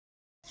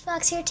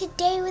Fox here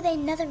today with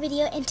another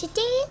video, and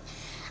today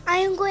I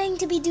am going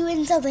to be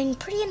doing something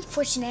pretty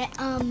unfortunate.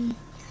 You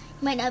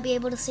might not be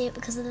able to see it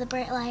because of the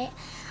bright light.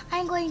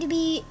 I'm going to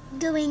be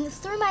going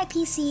through my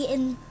PC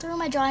and through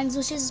my drawings,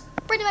 which is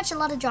pretty much a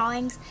lot of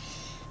drawings.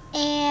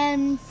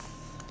 And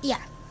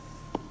yeah.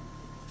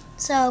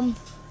 So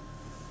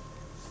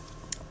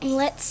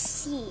let's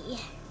see.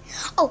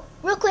 Oh,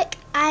 real quick,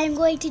 I'm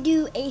going to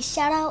do a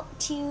shout out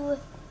to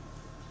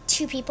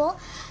two people.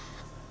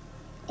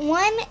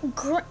 One,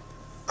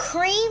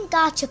 Cream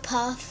Gacha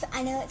Puff.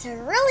 I know it's a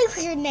really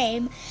weird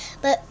name,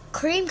 but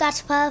Cream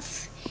Gacha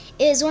Puff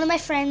is one of my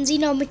friends. You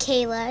know,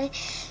 Michaela.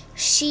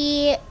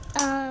 She has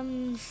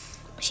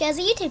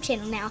a YouTube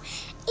channel now.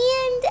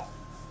 And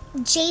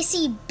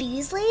JC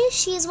Beasley.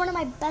 She is one of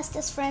my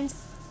bestest friends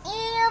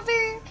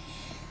ever.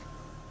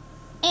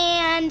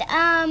 And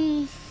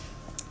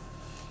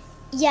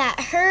yeah,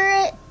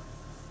 her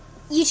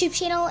YouTube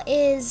channel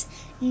is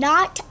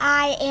Not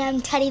I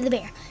Am Teddy the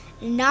Bear.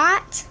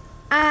 Not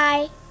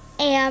I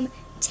Am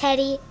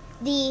Teddy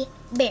the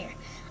Bear.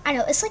 I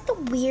know, it's like the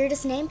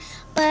weirdest name,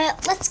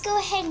 but let's go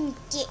ahead and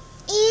get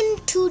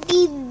into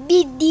the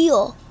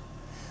video.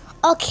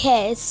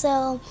 Okay,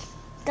 so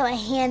got my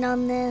hand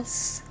on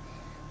this.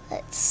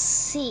 Let's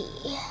see.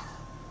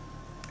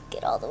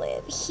 Get all the way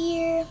over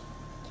here.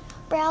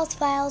 Browse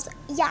files.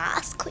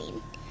 Yes,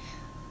 queen.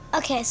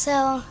 Okay,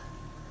 so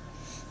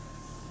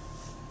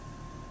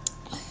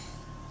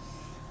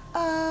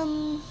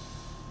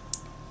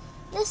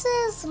this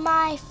is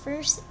my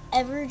first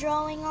ever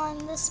drawing on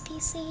this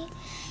PC,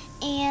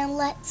 and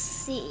let's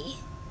see,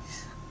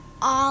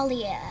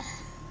 Alia.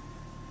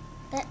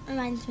 That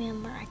reminds me of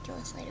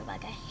Miraculous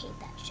Ladybug. I hate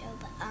that show,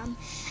 but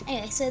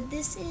anyway, so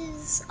this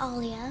is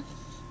Alia.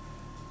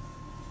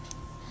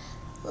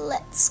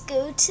 Let's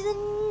go to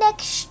the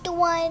next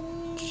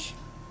one.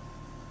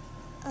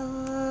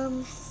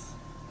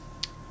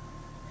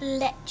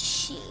 Let's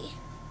see.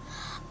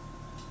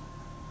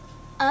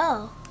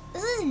 Oh,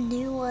 this is a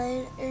new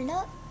one, or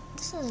no,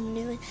 this is a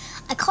new one.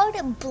 I called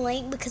it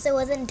blank because I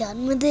wasn't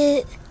done with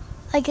it,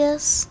 I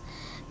guess,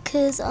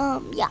 because,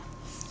 yeah.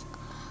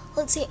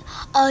 Let's see.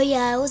 Oh,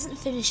 yeah, I wasn't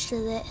finished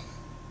with it.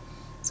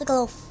 It's like a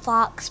little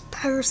fox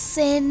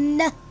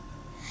person.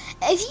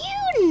 If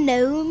you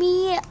know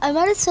me, I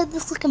might have said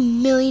this like a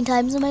million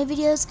times in my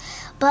videos,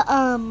 but,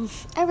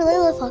 I really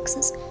love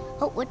foxes.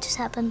 Oh, what just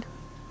happened?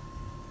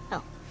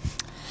 Oh.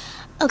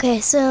 Okay,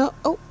 so,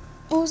 oh,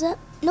 what was that?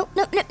 Nope.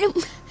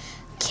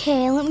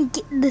 Okay, let me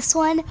get this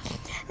one.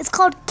 It's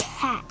called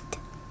Cat.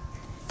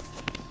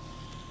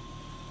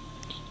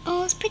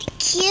 Oh, it's pretty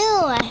cute.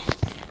 I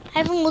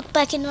haven't looked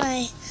back in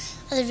my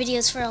other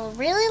videos for a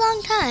really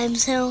long time,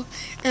 so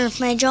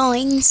my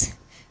drawings.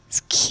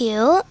 It's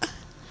cute.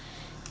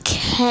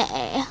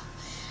 Okay,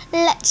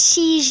 let's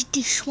choose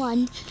this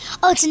one.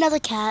 Oh, it's another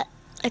cat.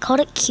 I called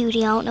it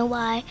Cutie. I don't know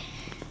why.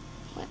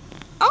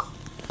 Oh,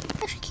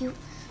 that's cute.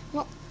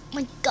 Oh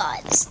my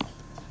God.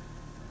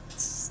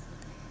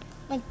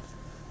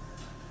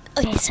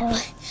 Okay, so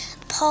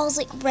the paw's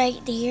like right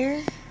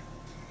there.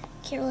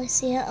 Can't really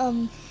see it.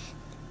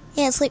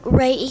 Yeah, it's like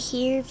right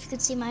here. If you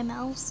could see my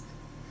mouse.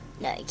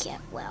 No, you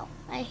can't. Wow,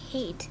 I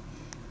hate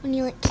when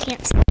you like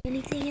can't see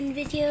anything in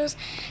videos,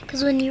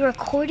 because when you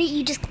record it,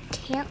 you just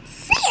can't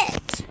see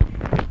it.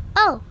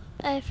 Oh,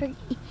 I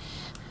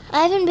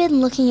haven't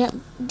been looking at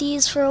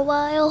these for a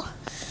while.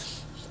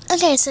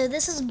 Okay, so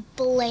this is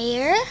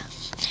Blair.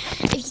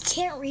 If you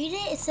can't read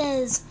it, it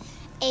says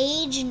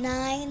age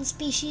 9,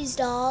 species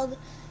dog,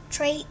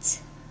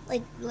 traits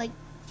like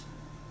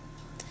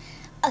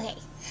okay,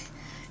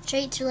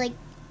 traits are like,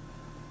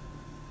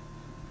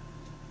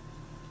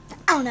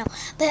 I don't know,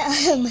 but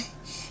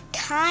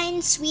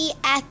kind, sweet,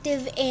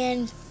 active,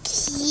 and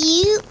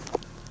cute.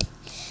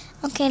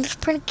 Okay, that's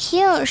pretty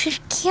cute. She's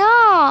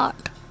cute.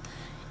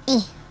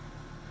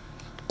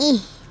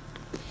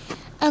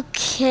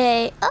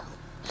 Okay. Oh,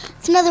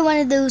 it's another one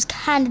of those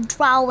kind of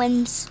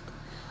drawings.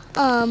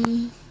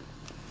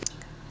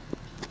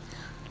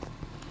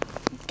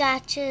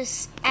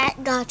 Gotcha's at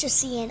Gacha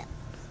Sienna.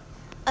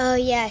 Oh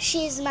yeah,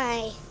 she's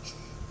my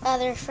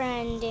other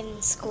friend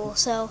in school.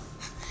 So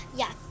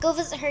yeah, go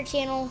visit her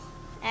channel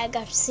at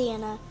Gacha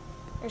Sienna,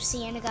 or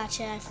Sienna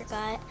Gacha, I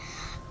forgot.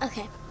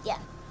 Okay, yeah.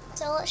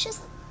 So let's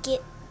just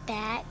get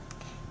back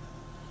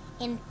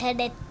into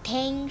the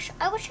things.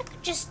 I wish I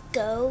could just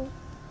go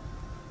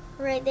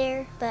right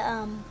there, but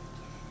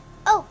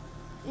oh,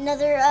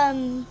 another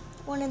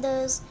one of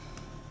those.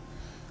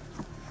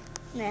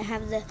 And I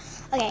have the,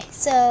 okay,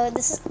 so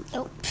this is,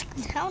 oh,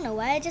 I don't know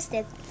why I just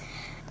did.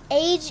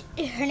 Age,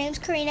 her name's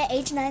Karina,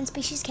 age 9,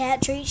 species cat,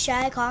 trait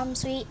shy, calm,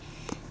 sweet,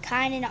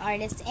 kind, and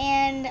artist.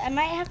 And I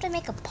might have to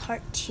make a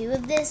part 2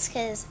 of this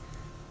because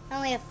I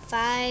only have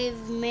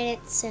 5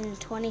 minutes and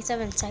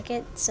 27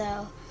 seconds,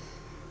 so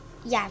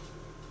yeah.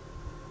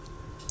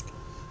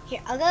 Here,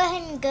 I'll go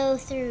ahead and go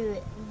through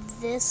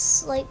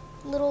this like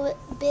little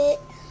bit.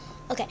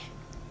 Okay,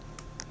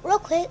 real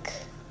quick,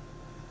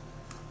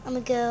 I'm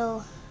gonna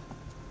go,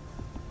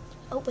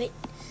 oh wait,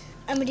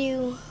 I'm gonna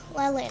do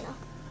Lilana.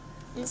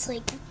 And it's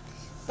like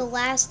the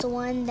last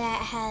one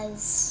that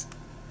has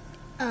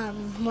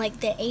like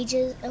the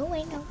ages. Oh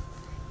wait, no,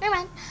 never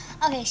mind.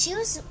 Okay, she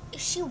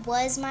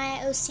was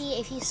my OC.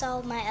 If you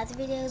saw my other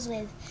videos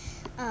with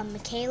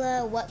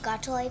Michaela, what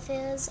Gacha life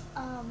is,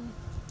 you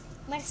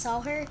might have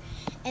saw her,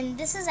 and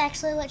this is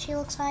actually what she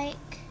looks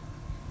like.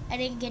 I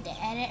didn't get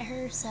to edit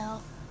her, so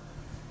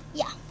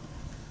yeah.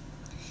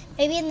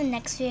 Maybe in the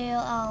next video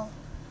I'll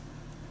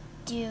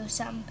do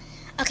some.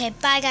 Okay,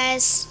 bye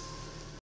guys.